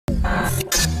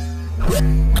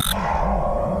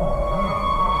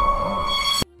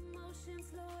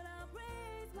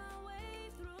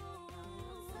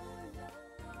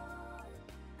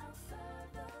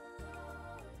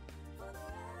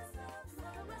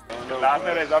Last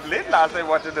night, I'm late last night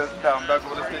watching this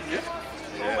Golden State game.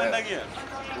 Who win that game?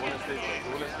 Golden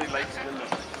State likes to win.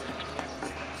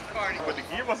 But the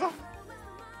game was up.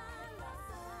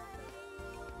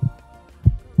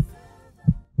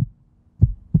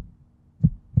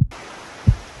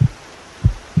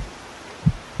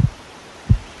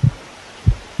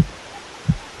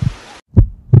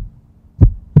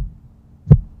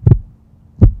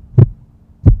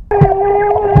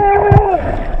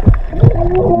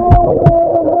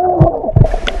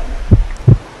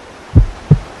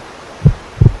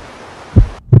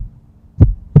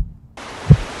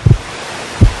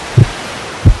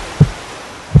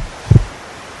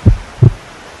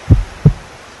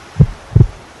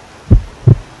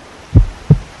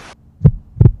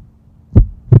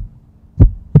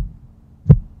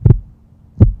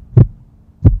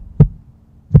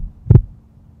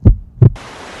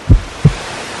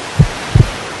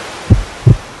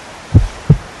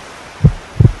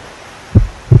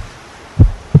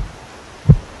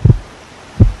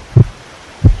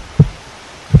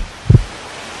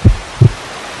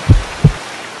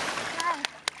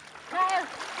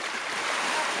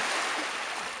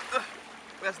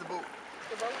 Where's the boat?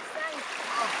 The boat's sank.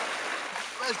 Oh,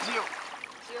 where's Gio?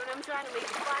 Gio and I'm trying to make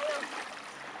the fire.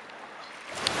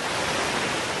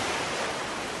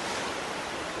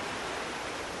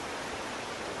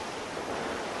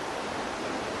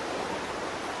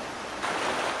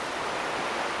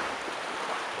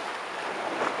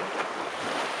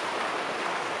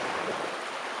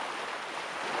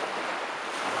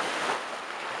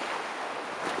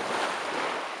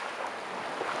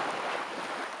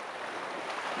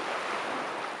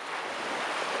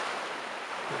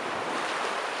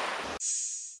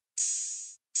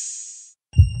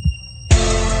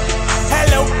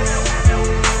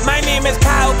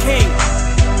 King,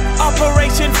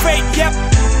 Operation Fate, yep.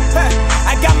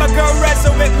 I got my girl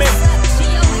Rezza with me.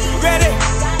 Ready?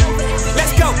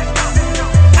 Let's go.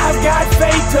 I've got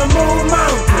faith to move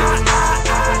mountains.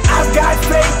 I've got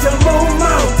faith to move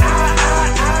mountains.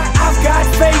 I've got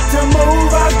faith to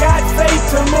move. I've got faith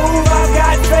to move. I've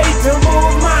got faith to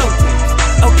move mountains.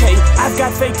 Okay, I've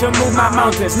got faith to move my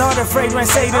mountains. Not afraid when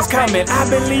Satan's coming. I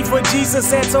believe what Jesus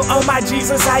said, so oh my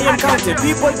Jesus, I am counted.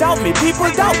 People doubt me, people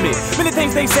doubt me. Many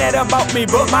things they said about me,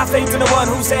 but my faith in the one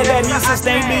who said that he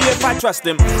sustained me. If I trust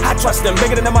him,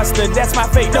 bigger than the mustard, that's my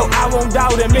faith. No, I won't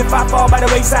doubt him. If I fall by the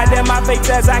wayside, then my faith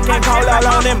says I can call out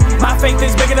on him. My faith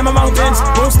is bigger than my mountains.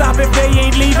 Won't stop if they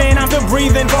ain't leaving. I'm still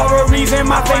breathing for a reason.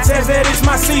 My faith says that it's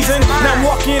my season. Now I'm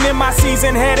walking in my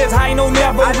season. Head is high, no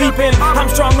never weeping. I'm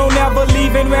strong, no never leaving.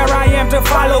 Where I am to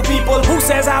follow people. Who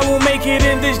says I won't make it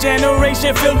in this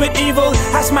generation filled with evil?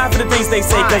 I smile for the things they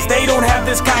say, cause they don't have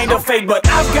this kind of faith. But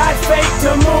I've got faith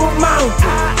to move mountains.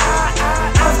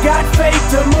 I've got faith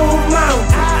to move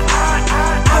mountains.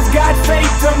 I've got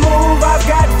faith to move. I've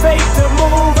got faith to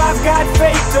move. I've got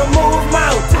faith to move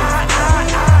mountains.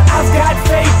 I've got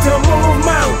faith to move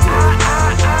mountains.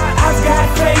 I've got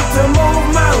faith to move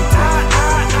mountains.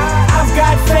 I've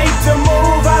got faith to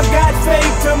move. I've got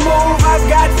faith to move. I've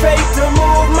got faith to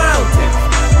move mountains.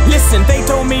 Listen, they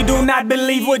told me do not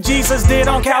believe what Jesus did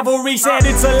on Calvary. Said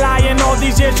it's a lie, and all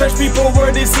these years church people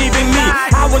were deceiving me.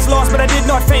 I was lost, but I did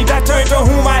not faint. I turned to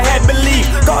whom I had believed.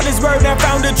 God His word and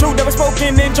found the truth that was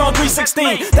spoken in John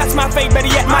 3:16. That's my faith,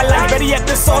 better yet my life, better yet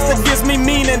the source that gives me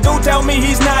meaning. Don't tell me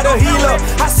He's not a healer.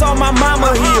 I saw my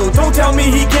mama healed. Don't tell me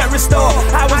He can't restore.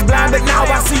 I was blind, but now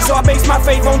I see. So I base my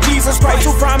faith on Jesus Christ,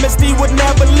 who promised He would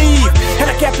never leave.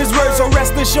 And I kept His word, so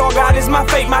rest assured God is my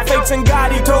faith. My faith's in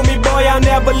God. He told me, boy, I'll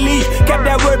never leave. Kept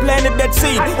that word, planted that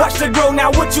seed. Watch it grow,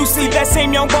 now what you see. That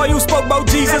same young boy who spoke about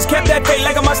Jesus kept that faith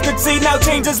like a mustard seed. Now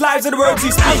changes lives of the words he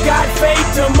speaks. I've got faith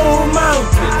to move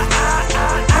mountains.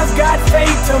 I've got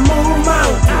faith to move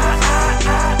mountains.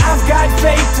 I've got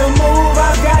faith to move.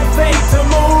 I've got faith to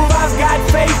move. I've got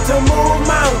faith to move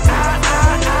mountains.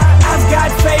 I've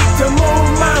got faith to move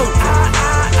mountains.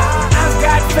 I've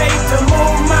got faith to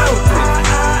move mountains.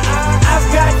 I've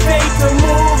got faith to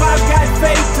move. I've got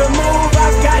faith to move.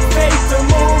 I've got faith to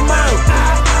move mountains.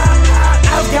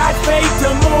 I've got faith to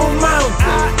move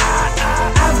mountains.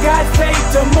 I've got faith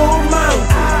to move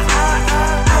mountains.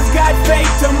 I've got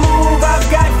faith to move.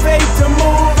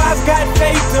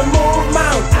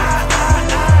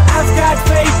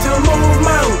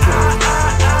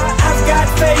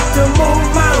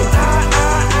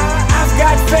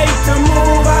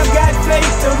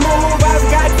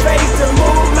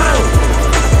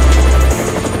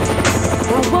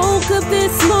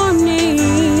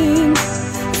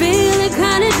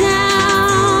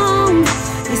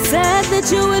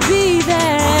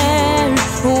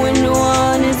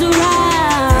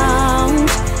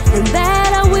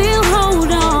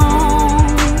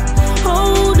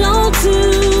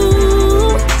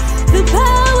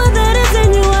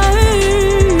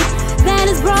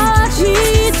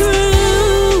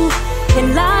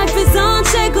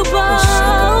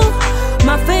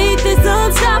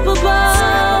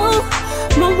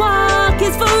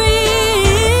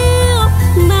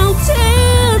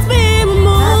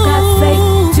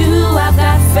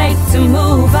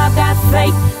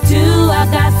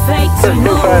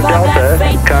 25 Delta,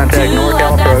 contact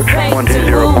NorCal approach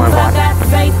 120.1.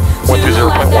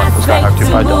 120.1, Skyhawk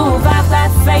 25 Delta.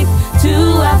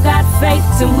 I've got faith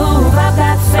to move. I've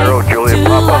got faith Zero, Juliet,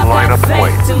 Papa, line up and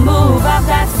wait. to move. I've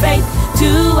got faith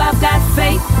I've got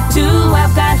faith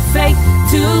I've got faith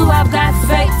I've got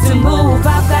faith to move.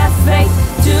 I've got faith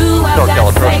I've got NorCal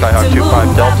approach, faith Skyhawk to 25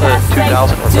 move. Delta, I've got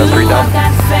 2000, faith request 3000. I've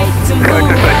got faith to move.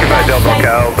 Collector 25 Delta,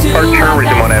 Cal, departure,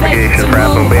 resume on navigation for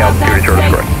Apple Bay.